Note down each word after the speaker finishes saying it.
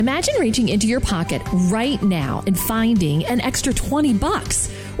Imagine reaching into your pocket right now and finding an extra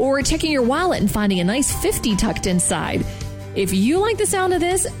 $20, or checking your wallet and finding a nice $50 tucked inside. If you like the sound of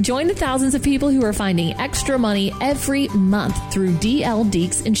this, join the thousands of people who are finding extra money every month through DL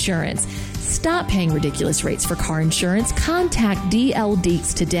Deeks Insurance. Stop paying ridiculous rates for car insurance. Contact DL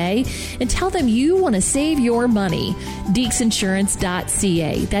Deeks today and tell them you want to save your money.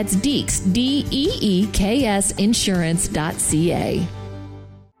 Deeksinsurance.ca. That's Deeks, DEEKS Insurance.ca.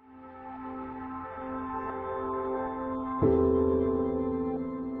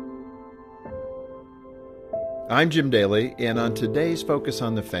 I'm Jim Daly, and on today's Focus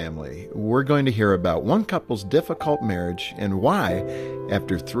on the Family, we're going to hear about one couple's difficult marriage and why,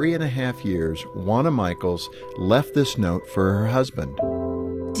 after 3.5 years, Juana Michaels left this note for her husband.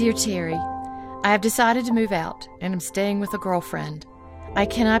 Dear Terry, I have decided to move out, and I'm staying with a girlfriend. I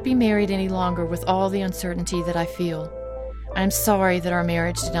cannot be married any longer with all the uncertainty that I feel. I'm sorry that our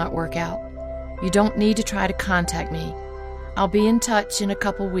marriage did not work out. You don't need to try to contact me. I'll be in touch in a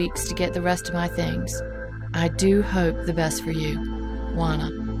couple weeks to get the rest of my things. I do hope the best for you, Juana.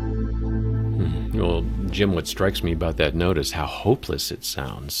 Well, Jim, what strikes me about that note is how hopeless it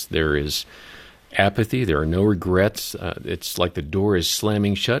sounds. There is apathy. There are no regrets. It's like the door is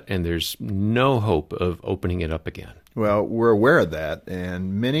slamming shut, and there's no hope of opening it up again. Well, we're aware of that,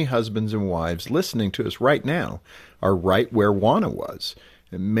 and many husbands and wives listening to us right now are right where Juana was.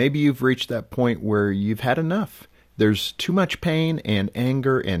 And maybe you've reached that point where you've had enough. There's too much pain and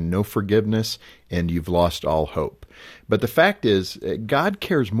anger and no forgiveness, and you've lost all hope. But the fact is, God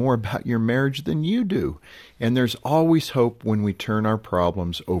cares more about your marriage than you do, and there's always hope when we turn our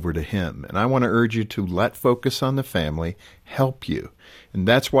problems over to Him. And I want to urge you to let Focus on the Family help you. And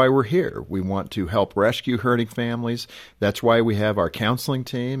that's why we're here. We want to help rescue hurting families. That's why we have our counseling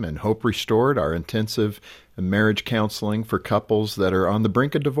team and Hope Restored, our intensive marriage counseling for couples that are on the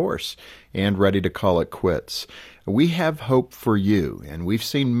brink of divorce and ready to call it quits. We have hope for you, and we've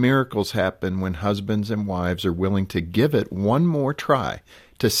seen miracles happen when husbands and wives are willing to give it one more try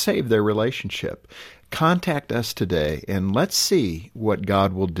to save their relationship. Contact us today, and let's see what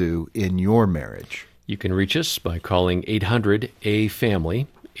God will do in your marriage. You can reach us by calling 800-A-FAMILY,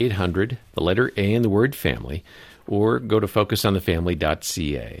 800, the letter A and the word family, or go to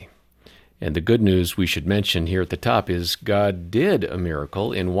focusonthefamily.ca. And the good news we should mention here at the top is God did a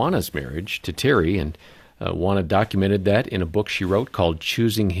miracle in Juana's marriage to Terry, and Juana documented that in a book she wrote called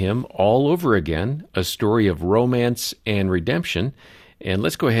Choosing Him All Over Again, a story of romance and redemption. And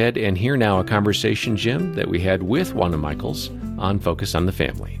let's go ahead and hear now a conversation, Jim, that we had with Juana Michaels on Focus on the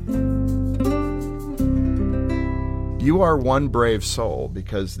Family. You are one brave soul,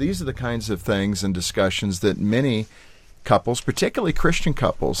 because these are the kinds of things and discussions that many couples, particularly Christian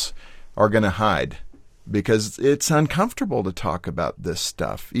couples, are going to hide, because it's uncomfortable to talk about this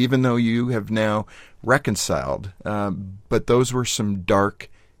stuff, even though you have now reconciled. But those were some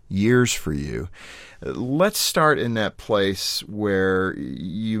dark years for you. Let's start in that place where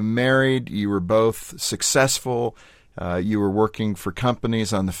you married, you were both successful, you were working for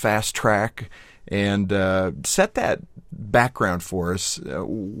companies on the fast track, and set that background for us.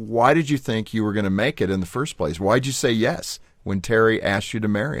 Why did you think you were going to make it in the first place? Why did you say yes when Terry asked you to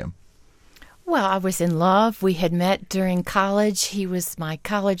marry him? Well, I was in love. We had met during college. He was my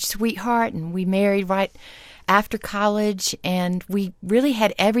college sweetheart, and we married right after college, and we really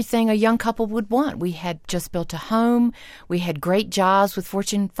had everything a young couple would want. We had just built a home. We had great jobs with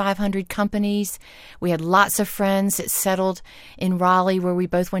Fortune 500 companies. We had lots of friends that settled in Raleigh, where we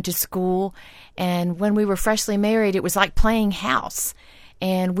both went to school. And when we were freshly married, it was like playing house,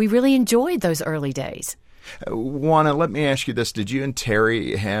 and we really enjoyed those early days. Juana, let me ask you this. Did you and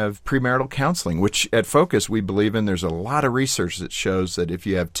Terry have premarital counseling, which at Focus we believe in? There's a lot of research that shows that if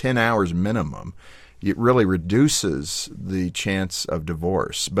you have 10 hours minimum, it really reduces the chance of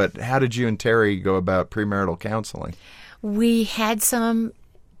divorce. But how did you and Terry go about premarital counseling? We had some,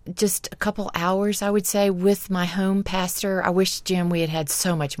 just a couple hours, I would say, with my home pastor. I wish, Jim, we had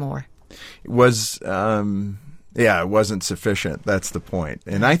so much more. It wasn't sufficient. That's the point.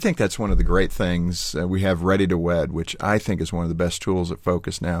 And I think that's one of the great things. We have Ready to Wed, which I think is one of the best tools at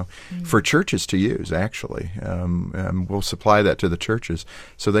Focus now for churches to use, actually. We'll supply that to the churches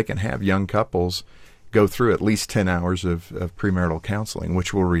so they can have young couples go through at least 10 hours of premarital counseling,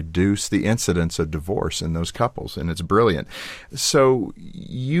 which will reduce the incidence of divorce in those couples, and it's brilliant. So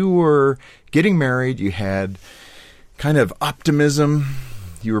you were getting married, you had kind of optimism,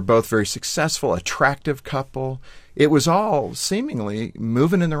 you were both very successful, attractive couple. It was all seemingly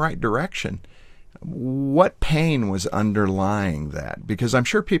moving in the right direction. What pain was underlying that? Because I'm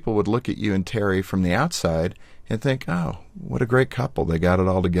sure people would look at you and Terry from the outside and think, oh, what a great couple. They got it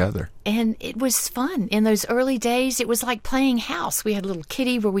all together. And it was fun. In those early days, it was like playing house. We had a little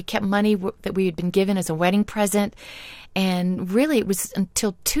kitty where we kept money that we had been given as a wedding present. And really, it was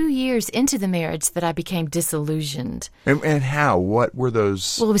until 2 years into the marriage that I became disillusioned. And how? What were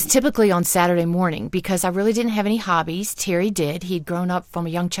those? Well, it was typically on Saturday morning because I really didn't have any hobbies. Terry did. He'd grown up from a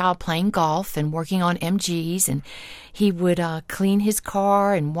young child playing golf and working on MGs. And he would clean his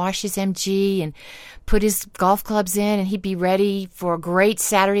car and wash his MG and put his golf clubs in. And he'd be ready for a great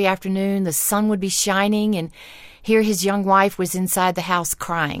Saturday afternoon. The sun would be shining. And here his young wife was inside the house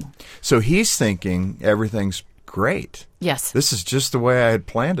crying. So he's thinking everything's great. Yes. This is just the way I had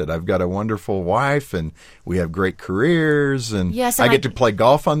planned it. I've got a wonderful wife and we have great careers and, yes, I get to play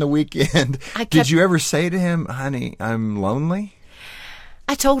golf on the weekend. Did you ever say to him, honey, I'm lonely?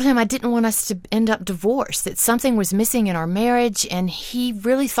 I told him I didn't want us to end up divorced, that something was missing in our marriage, and he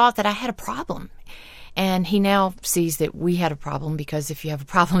really thought that I had a problem. And he now sees that we had a problem because if you have a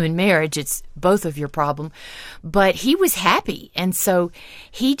problem in marriage, it's both of your problem. But he was happy. And so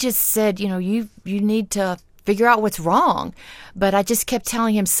he just said, you need to figure out what's wrong. But I just kept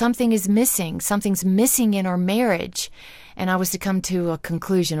telling him something is missing. Something's missing in our marriage. And I was to come to a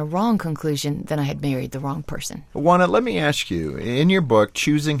wrong conclusion, that I had married the wrong person. Juana, let me ask you, in your book,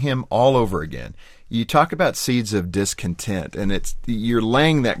 Choosing Him All Over Again, you talk about seeds of discontent, and you're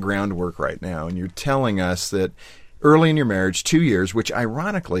laying that groundwork right now, and you're telling us that early in your marriage, 2 years, which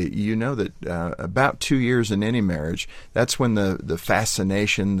ironically, you know that about 2 years in any marriage, that's when the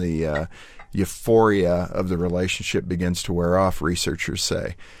fascination, the euphoria of the relationship begins to wear off, researchers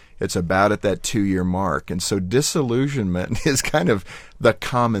say. It's about at that 2-year mark. And so disillusionment is kind of the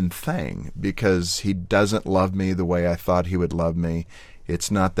common thing because he doesn't love me the way I thought he would love me.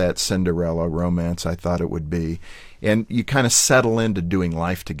 It's not that Cinderella romance I thought it would be. And you kind of settle into doing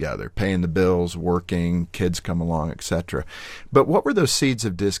life together, paying the bills, working, kids come along, etc. But what were those seeds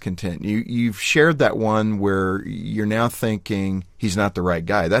of discontent? You've shared that one where you're now thinking he's not the right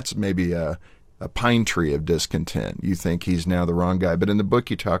guy. That's maybe a pine tree of discontent. You think he's now the wrong guy. But in the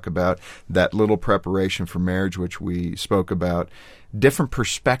book you talk about that little preparation for marriage, which we spoke about. Different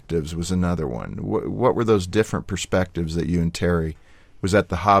perspectives was another one. What were those different perspectives that you and Terry? Was that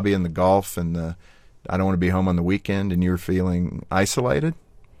the hobby and the golf and the I don't want to be home on the weekend and you were feeling isolated?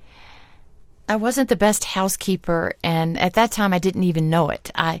 I wasn't the best housekeeper, and at that time I didn't even know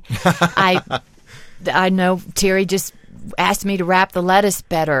it. I know Terry just asked me to wrap the lettuce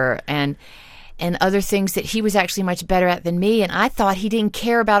better and other things that he was actually much better at than me, and I thought he didn't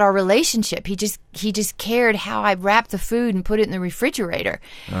care about our relationship. He just cared how I wrapped the food and put it in the refrigerator.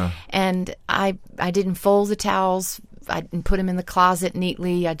 And I didn't fold the towels. I didn't put them in the closet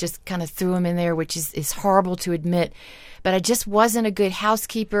neatly. I just kind of threw them in there, which is horrible to admit. But I just wasn't a good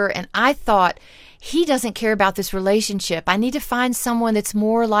housekeeper, and I thought, he doesn't care about this relationship. I need to find someone that's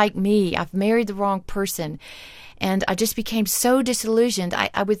more like me. I've married the wrong person. And I just became so disillusioned.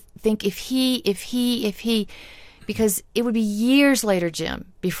 I would think if he, because it would be years later, Jim,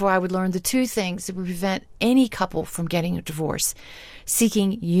 before I would learn the two things that would prevent any couple from getting a divorce: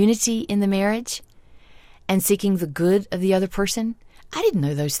 seeking unity in the marriage and seeking the good of the other person. I didn't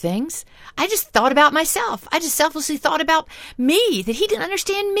know those things. I just thought about myself. I just selflessly thought about me, that he didn't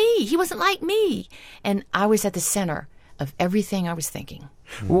understand me. He wasn't like me. And I was at the center of everything I was thinking.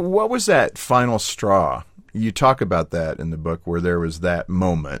 What was that final straw? You talk about that in the book, where there was that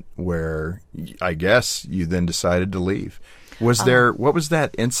moment where I guess you then decided to leave. What was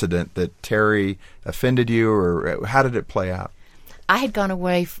that incident that Terry offended you, or how did it play out? I had gone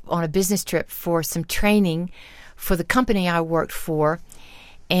away on a business trip for some training for the company I worked for,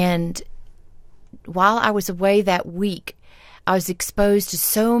 and while I was away that week, I was exposed to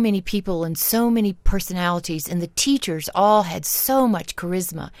so many people and so many personalities, and the teachers all had so much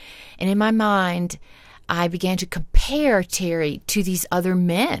charisma. And in my mind, I began to compare Terry to these other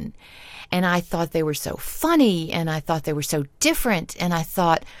men. And I thought they were so funny, and I thought they were so different, and I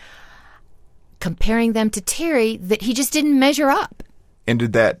thought, comparing them to Terry, that he just didn't measure up. And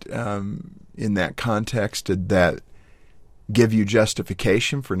did that, in that context, did that give you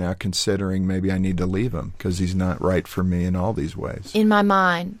justification for now considering maybe I need to leave him because he's not right for me in all these ways? In my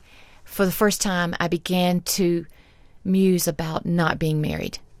mind, for the first time, I began to muse about not being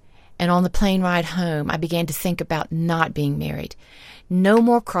married. And on the plane ride home, I began to think about not being married. No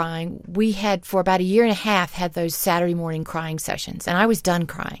more crying. We had, for about 1.5 years, had those Saturday morning crying sessions, and I was done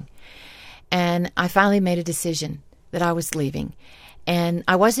crying. And I finally made a decision that I was leaving. And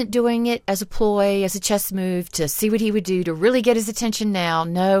I wasn't doing it as a ploy, as a chess move, to see what he would do, to really get his attention now.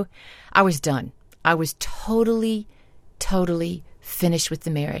 No, I was done. I was totally finished with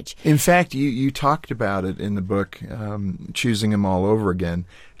the marriage. In fact, you talked about it in the book, Choosing Him All Over Again,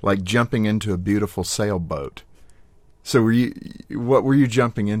 like jumping into a beautiful sailboat. So what were you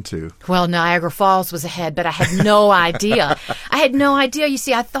jumping into? Well, Niagara Falls was ahead, but I had no idea. I had no idea. You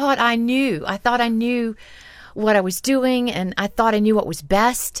see, I thought I knew. I thought I knew what I was doing, and I thought I knew what was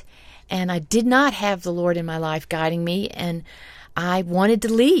best. And I did not have the Lord in my life guiding me, and I wanted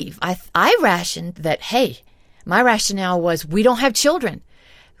to leave. I rationed that, hey, my rationale was we don't have children.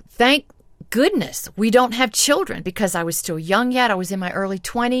 Thank goodness we don't have children, because I was still young yet. I was in my early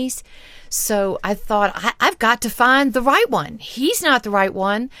 20s. So I thought, I've got to find the right one. He's not the right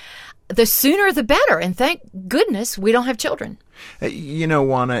one. The sooner the better. And thank goodness we don't have children. You know,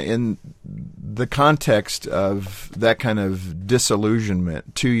 Juana, in the context of that kind of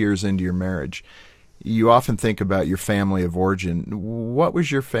disillusionment 2 years into your marriage, you often think about your family of origin. What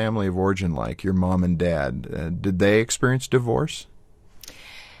was your family of origin like, your mom and dad? Did they experience divorce?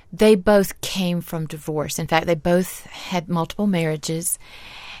 They both came from divorce. In fact, they both had multiple marriages.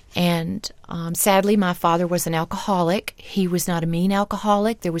 And sadly, my father was an alcoholic. He was not a mean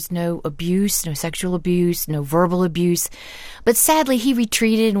alcoholic. There was no abuse, no sexual abuse, no verbal abuse. But sadly, he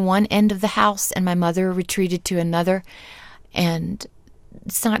retreated in one end of the house, and my mother retreated to another. And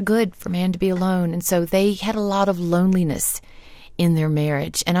it's not good for a man to be alone. And so they had a lot of loneliness in their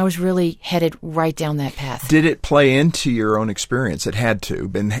marriage. And I was really headed right down that path. Did it play into your own experience? It had to.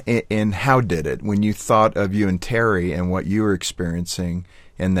 And how did it? When you thought of you and Terry and what you were experiencing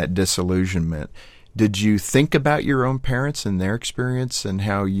and that disillusionment, did you think about your own parents and their experience and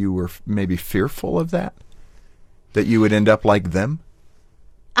how you were maybe fearful of that you would end up like them?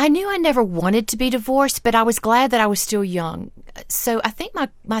 I knew I never wanted to be divorced, but I was glad that I was still young. So I think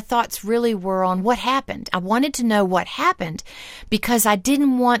my thoughts really were on what happened. I wanted to know what happened because I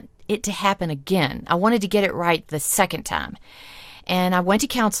didn't want it to happen again. I wanted to get it right the second time. And I went to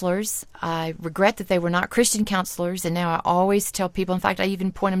counselors. I regret that they were not Christian counselors, and now I always tell people, in fact, I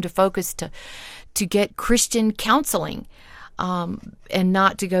even point them to Focus to get Christian counseling and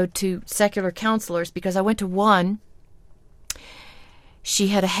not to go to secular counselors, because I went to one. She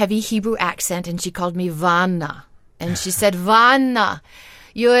had a heavy Hebrew accent, and she called me Vanna. And she said, Vanna,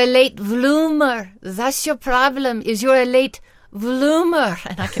 you're a late bloomer. That's your problem, is you're a late bloomer.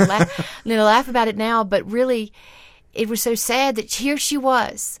 And I can laugh about it now, but really, it was so sad that here she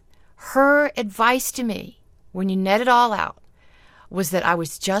was. Her advice to me, when you net it all out, was that I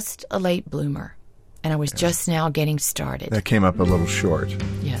was just a late bloomer, and I was just now getting started. That came up a little short.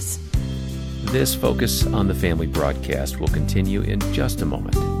 Yes. This Focus on the Family broadcast will continue in just a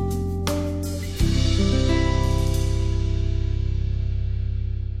moment.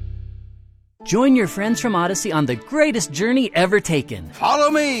 Join your friends from Odyssey on the greatest journey ever taken. Follow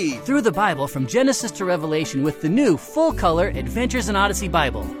me! Through the Bible from Genesis to Revelation with the new full-color Adventures in Odyssey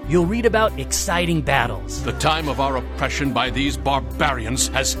Bible. You'll read about exciting battles. The time of our oppression by these barbarians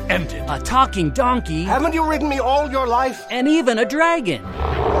has ended. A talking donkey. Haven't you ridden me all your life? And even a dragon.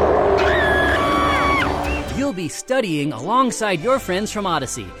 You'll be studying alongside your friends from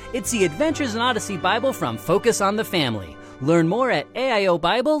Odyssey. It's the Adventures in Odyssey Bible from Focus on the Family. Learn more at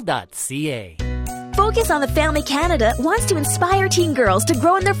aiobible.ca. Focus on the Family Canada wants to inspire teen girls to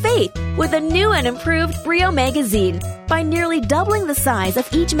grow in their faith with a new and improved Brio magazine. By nearly doubling the size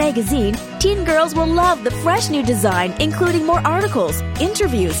of each magazine, teen girls will love the fresh new design, including more articles,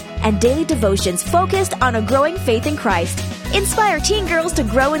 interviews, and daily devotions focused on a growing faith in Christ. Inspire teen girls to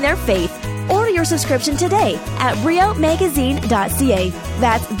grow in their faith. Order your subscription today at briomagazine.ca.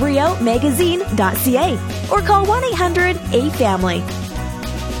 That's briomagazine.ca. Or call 1-800-A-FAMILY.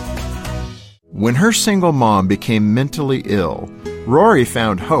 When her single mom became mentally ill, Rory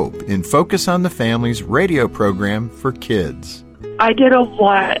found hope in Focus on the Family's radio program for kids. I did a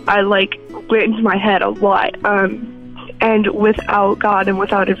lot. I went into my head a lot. And without God and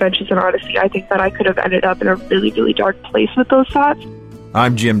without Adventures in Odyssey, I think that I could have ended up in a really, really dark place with those thoughts.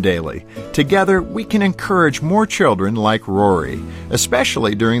 I'm Jim Daly. Together, we can encourage more children like Rory,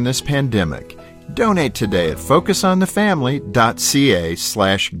 especially during this pandemic. Donate today at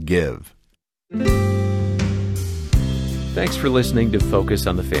focusonthefamily.ca/give. Thanks for listening to Focus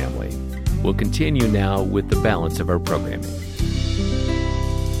on the Family. We'll continue now with the balance of our programming.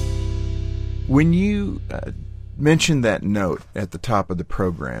 When you mentioned that note at the top of the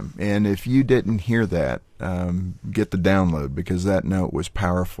program, and if you didn't hear that, get the download, because that note was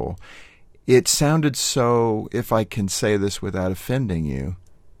powerful. It sounded so, if I can say this without offending you,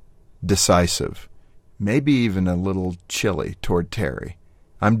 decisive, maybe even a little chilly toward Terry.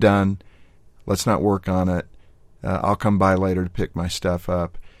 I'm done. Let's not work on it. I'll come by later to pick my stuff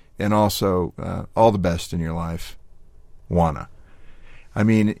up. And also, all the best in your life, Juana. I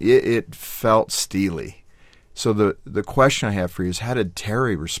mean, it felt steely. So the question I have for you is, how did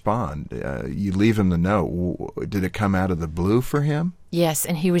Terry respond? You leave him the note. Did it come out of the blue for him? Yes,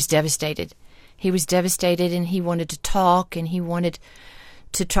 and he was devastated. He was devastated, and he wanted to talk, and he wanted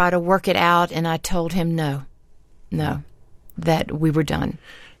to try to work it out, and I told him no, that we were done.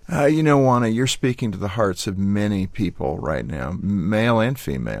 Juana, you're speaking to the hearts of many people right now, male and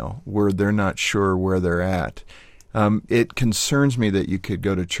female, where they're not sure where they're at. It concerns me that you could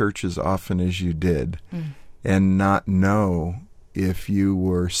go to church as often as you did and not know if you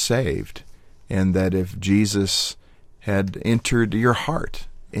were saved, and that if Jesus had entered your heart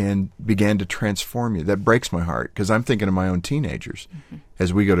and began to transform you. That breaks my heart, because I'm thinking of my own teenagers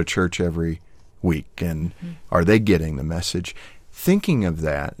as we go to church every week, and are they getting the message? Thinking of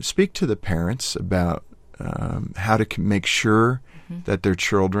that, speak to the parents about how to make sure that their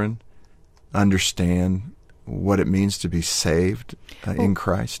children understand what it means to be saved in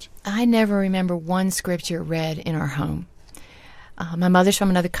Christ. I never remember one scripture read in our home. My mother's from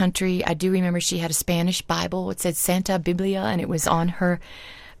another country. I do remember she had a Spanish Bible. It said Santa Biblia, and it was on her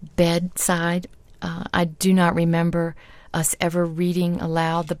bedside. I do not remember us ever reading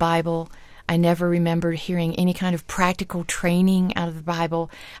aloud the Bible. I never remember hearing any kind of practical training out of the Bible.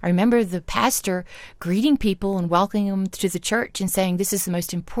 I remember the pastor greeting people and welcoming them to the church and saying, this is the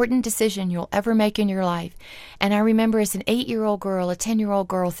most important decision you'll ever make in your life. And I remember as an 8-year-old girl, a 10-year-old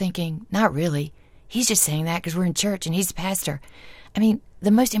girl thinking, not really. He's just saying that because we're in church and he's the pastor. I mean,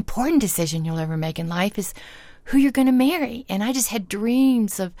 the most important decision you'll ever make in life is who you're going to marry. And I just had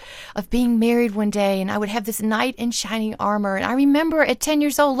dreams of being married one day, and I would have this knight in shining armor. And I remember at 10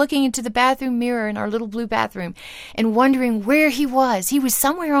 years old looking into the bathroom mirror in our little blue bathroom and wondering where he was. He was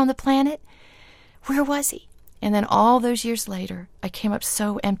somewhere on the planet. Where was he? And then all those years later, I came up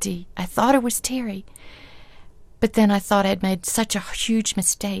so empty. I thought it was Terry. But then I thought I'd made such a huge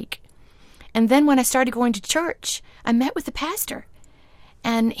mistake. And then when I started going to church, I met with the pastor.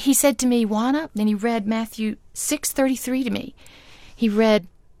 And he said to me, Juana, then he read Matthew 6:33 to me. He read,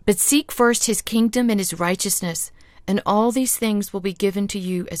 but seek first his kingdom and his righteousness, and all these things will be given to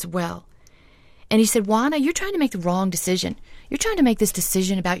you as well. And he said, Juana, you're trying to make the wrong decision. You're trying to make this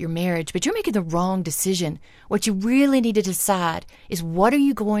decision about your marriage, but you're making the wrong decision. What you really need to decide is, what are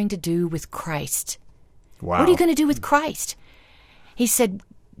you going to do with Christ? Wow. What are you going to do with Christ? He said,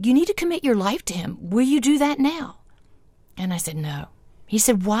 you need to commit your life to him. Will you do that now? And I said, no. He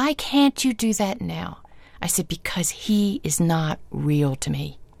said, why can't you do that now? I said, because he is not real to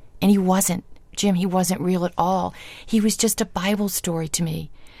me. And he wasn't. Jim, he wasn't real at all. He was just a Bible story to me.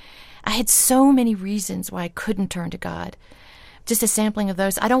 I had so many reasons why I couldn't turn to God. Just a sampling of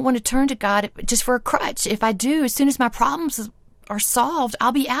those. I don't want to turn to God just for a crutch. If I do, as soon as my problems are solved,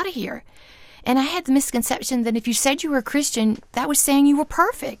 I'll be out of here. And I had the misconception that if you said you were a Christian, that was saying you were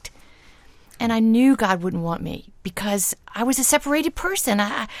perfect. And I knew God wouldn't want me because I was a separated person.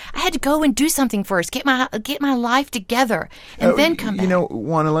 I had to go and do something first, get my life together, and then come back.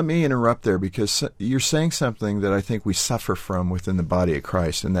 Juana, let me interrupt there, because you're saying something that I think we suffer from within the body of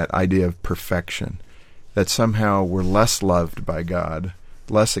Christ, and that idea of perfection, that somehow we're less loved by God,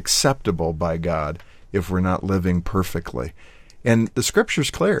 less acceptable by God if we're not living perfectly. And the Scripture's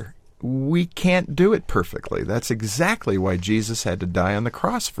clear. We can't do it perfectly. That's exactly why Jesus had to die on the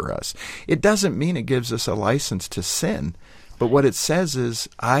cross for us. It doesn't mean it gives us a license to sin, but what it says is,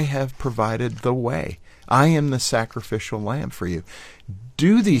 I have provided the way. I am the sacrificial lamb for you.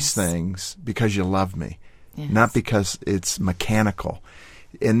 Do these things because you love me, not because it's mechanical.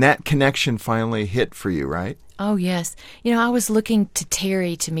 And that connection finally hit for you, right? Oh, yes. I was looking to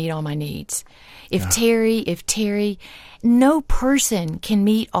Terry to meet all my needs. If Terry, no person can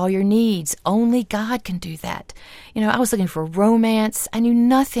meet all your needs. Only God can do that. I was looking for romance. I knew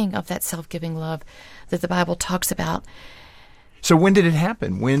nothing of that self-giving love that the Bible talks about. So when did it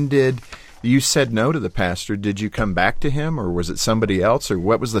happen? When did you said no to the pastor? Did you come back to him, or was it somebody else? Or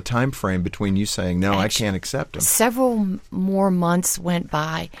what was the time frame between you saying, no, I can't accept him? Several more months went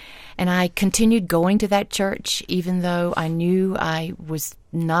by, and I continued going to that church, even though I knew I was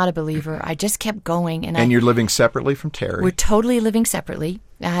not a believer. I just kept going. And you're living separately from Terry? We're totally living separately.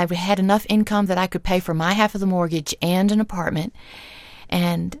 I had enough income that I could pay for my half of the mortgage and an apartment.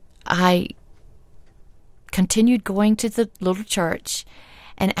 And I continued going to the little church.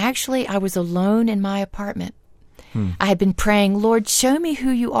 And actually, I was alone in my apartment. I had been praying, Lord, show me who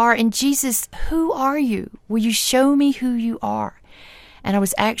you are. And Jesus, who are you? Will you show me who you are? And I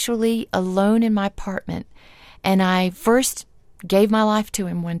was actually alone in my apartment. And I first gave my life to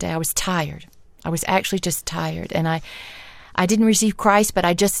him one day. I was tired. I was actually just tired. And I didn't receive Christ, but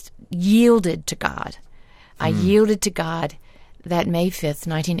I just yielded to God. I yielded to God that May 5th,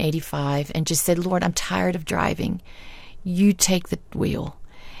 1985, and just said, Lord, I'm tired of driving. You take the wheel,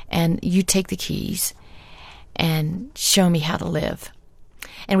 and you take the keys, and show me how to live.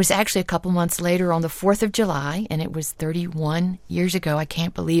 And it was actually a couple months later on the 4th of July, and it was 31 years ago, I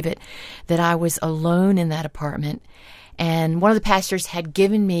can't believe it, that I was alone in that apartment. And one of the pastors had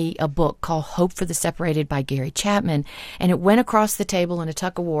given me a book called Hope for the Separated by Gary Chapman, and it went across the table in a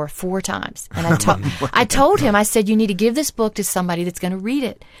tug of war 4 times. And I told him, I said, you need to give this book to somebody that's going to read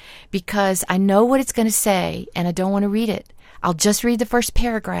it, because I know what it's going to say, and I don't want to read it. I'll just read the first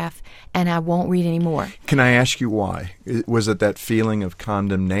paragraph, and I won't read any more. Can I ask you why? Was it that feeling of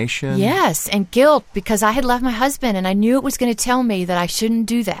condemnation? Yes, and guilt, because I had left my husband, and I knew it was going to tell me that I shouldn't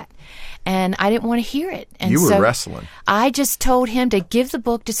do that. And I didn't want to hear it. And you were wrestling. I just told him to give the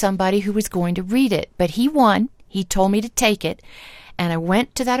book to somebody who was going to read it. But he won. He told me to take it. And I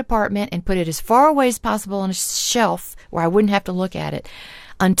went to that apartment and put it as far away as possible on a shelf where I wouldn't have to look at it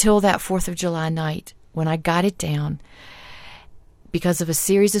until that 4th of July night when I got it down. Because of a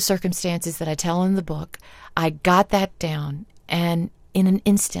series of circumstances that I tell in the book, I got that down. And in an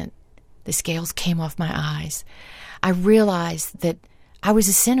instant, the scales came off my eyes. I realized that I was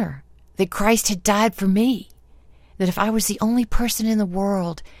a sinner, that Christ had died for me, that if I was the only person in the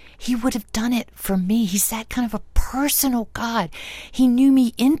world, he would have done it for me. He's that kind of a personal God. He knew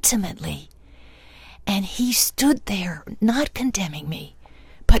me intimately, and he stood there not condemning me,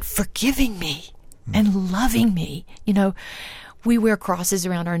 but forgiving me and loving me. You know, we wear crosses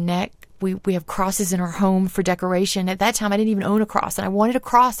around our neck. We have crosses in our home for decoration. At that time, I didn't even own a cross, and I wanted a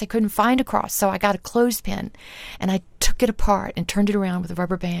cross. I couldn't find a cross, so I got a clothespin, and I took it apart and turned it around with a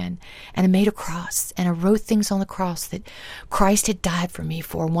rubber band, and I made a cross, and I wrote things on the cross that Christ had died for me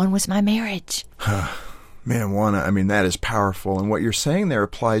for. One was my marriage. Man, Juana, I mean, that is powerful, and what you're saying there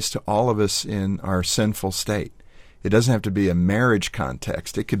applies to all of us in our sinful state. It doesn't have to be a marriage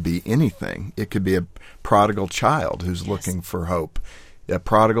context. It could be anything. It could be a prodigal child who's looking for hope, a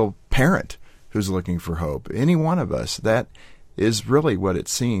prodigal parent who's looking for hope. Any one of us, that is really what it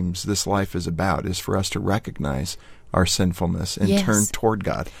seems this life is about, is for us to recognize our sinfulness and turn toward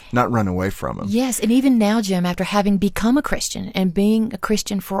God, not run away from Him. Yes, and even now, Jim, after having become a Christian and being a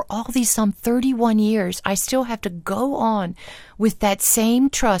Christian for all these some 31 years, I still have to go on with that same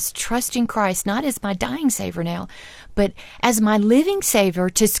trusting Christ, not as my dying Savior now, but as my living Savior,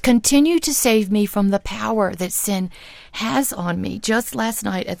 to continue to save me from the power that sin has on me. Just last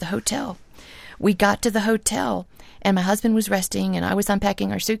night at the hotel, we got to the hotel, and my husband was resting, and I was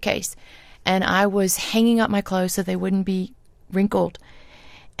unpacking our suitcase. And I was hanging up my clothes so they wouldn't be wrinkled.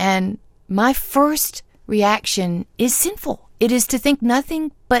 And my first reaction is sinful. It is to think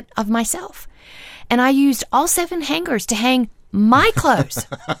nothing but of myself. And I used all 7 hangers to hang my clothes.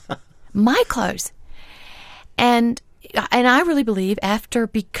 My clothes. And I really believe after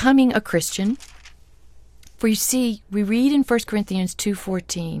becoming a Christian, for you see, we read in 1 Corinthians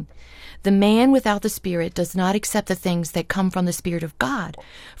 2:14, the man without the Spirit does not accept the things that come from the Spirit of God,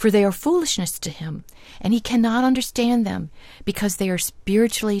 for they are foolishness to him, and he cannot understand them because they are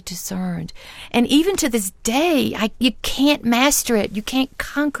spiritually discerned. And even to this day, you can't master it. You can't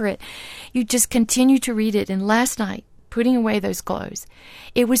conquer it. You just continue to read it. And last night, putting away those clothes,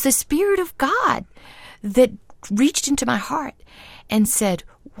 it was the Spirit of God that reached into my heart and said,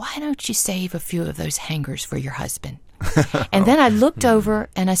 why don't you save a few of those hangers for your husband? And then I looked over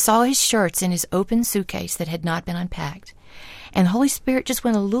and I saw his shirts in his open suitcase that had not been unpacked. And the Holy Spirit just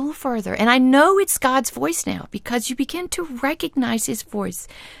went a little further. And I know it's God's voice now because you begin to recognize his voice.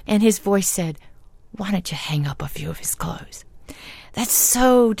 And his voice said, why don't you hang up a few of his clothes? That's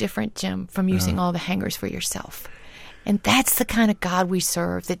so different, Jim, from using all the hangers for yourself. And that's the kind of God we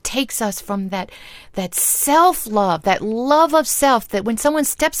serve that takes us from that self-love, that love of self, that when someone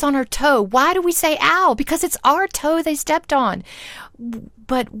steps on our toe, why do we say, ow? Because it's our toe they stepped on.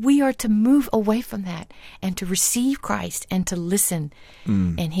 But we are to move away from that and to receive Christ and to listen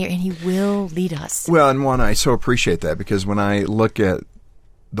and hear, and he will lead us. Well, and one, I so appreciate that because when I look at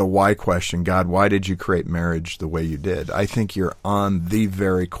the why question, God, why did you create marriage the way you did? I think you're on the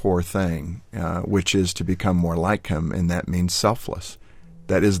very core thing, which is to become more like him, and that means selfless.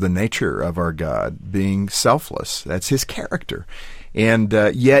 That is the nature of our God, being selfless. That's his character. And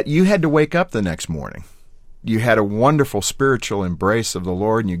yet you had to wake up the next morning. You had a wonderful spiritual embrace of the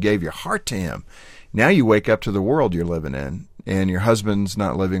Lord, and you gave your heart to him. Now you wake up to the world you're living in, and your husband's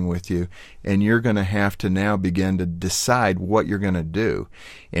not living with you, and you're going to have to now begin to decide what you're going to do.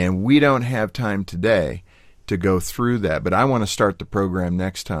 And we don't have time today to go through that, but I want to start the program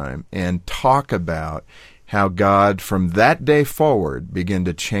next time and talk about how God, from that day forward, began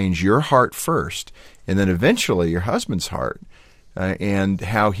to change your heart first, and then eventually your husband's heart, and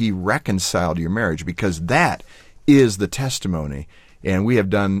how he reconciled your marriage, because that is the testimony. And we have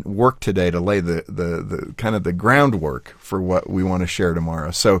done work today to lay the kind of the groundwork for what we want to share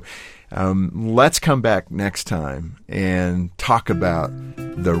tomorrow. So let's come back next time and talk about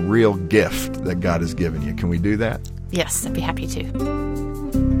the real gift that God has given you. Can we do that? Yes, I'd be happy to.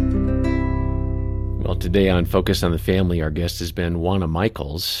 Well, today on Focus on the Family, our guest has been Juana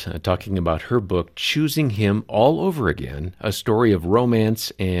Michaels, talking about her book, Choosing Him All Over Again, a story of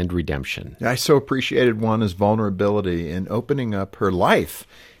romance and redemption. I so appreciated Juana's vulnerability in opening up her life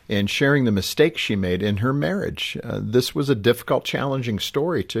and sharing the mistakes she made in her marriage. This was a difficult, challenging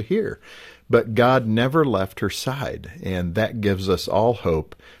story to hear, but God never left her side, and that gives us all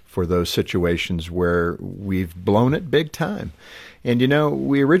hope for those situations where we've blown it big time. And, you know,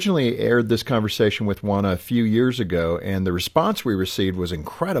 we originally aired this conversation with Juana a few years ago, and the response we received was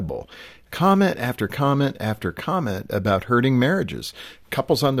incredible. Comment after comment after comment about hurting marriages,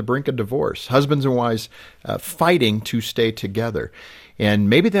 couples on the brink of divorce, husbands and wives fighting to stay together. And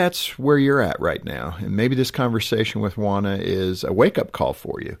maybe that's where you're at right now. And maybe this conversation with Juana is a wake-up call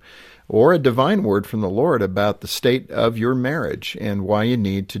for you, or a divine word from the Lord about the state of your marriage and why you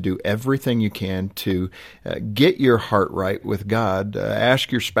need to do everything you can to get your heart right with God,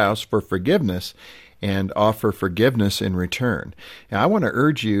 ask your spouse for forgiveness, and offer forgiveness in return. Now, I want to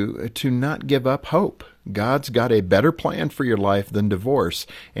urge you to not give up hope. God's got a better plan for your life than divorce,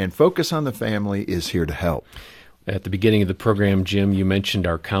 and Focus on the Family is here to help. At the beginning of the program, Jim, you mentioned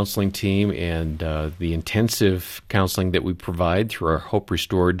our counseling team and the intensive counseling that we provide through our Hope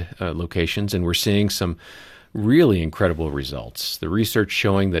Restored locations, and we're seeing some really incredible results. The research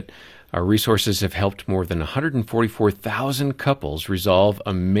showing that our resources have helped more than 144,000 couples resolve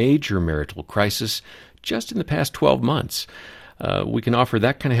a major marital crisis just in the past 12 months. We can offer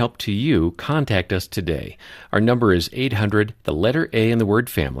that kind of help to you. Contact us today. Our number is 800, the letter A in the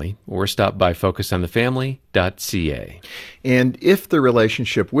word family, or stop by focusonthefamily.ca. And if the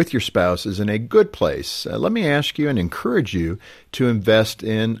relationship with your spouse is in a good place, let me ask you and encourage you to invest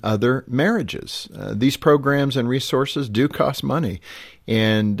in other marriages. These programs and resources do cost money,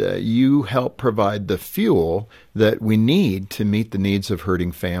 and you help provide the fuel that we need to meet the needs of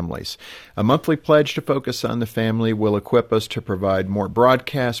hurting families. A monthly pledge to Focus on the Family will equip us to provide more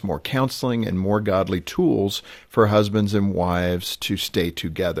broadcasts, more counseling, and more godly tools for husbands and wives to stay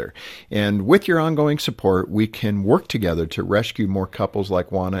together. And with your ongoing support, we can work together to rescue more couples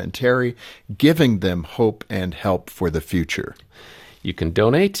like Juana and Terry, giving them hope and help for the future. You can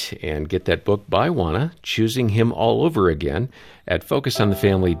donate and get that book by Juana, Choosing Him All Over Again, at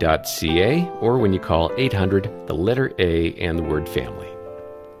focusonthefamily.ca, or when you call 800, the letter A and the word family.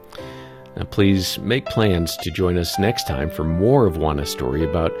 Now, please make plans to join us next time for more of Juana's story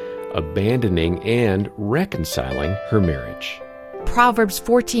about abandoning and reconciling her marriage. Proverbs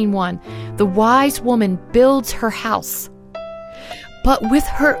 14:1, the wise woman builds her house, but with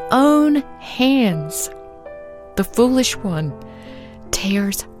her own hands. The foolish one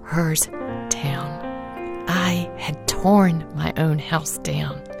tears hers down. I had torn my own house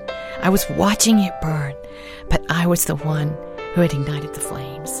down. I was watching it burn, but I was the one who had ignited the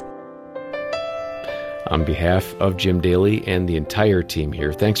flames. On behalf of Jim Daly and the entire team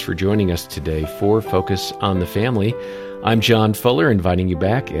here, thanks for joining us today for Focus on the Family. I'm John Fuller, inviting you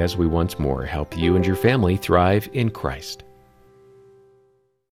back as we once more help you and your family thrive in Christ.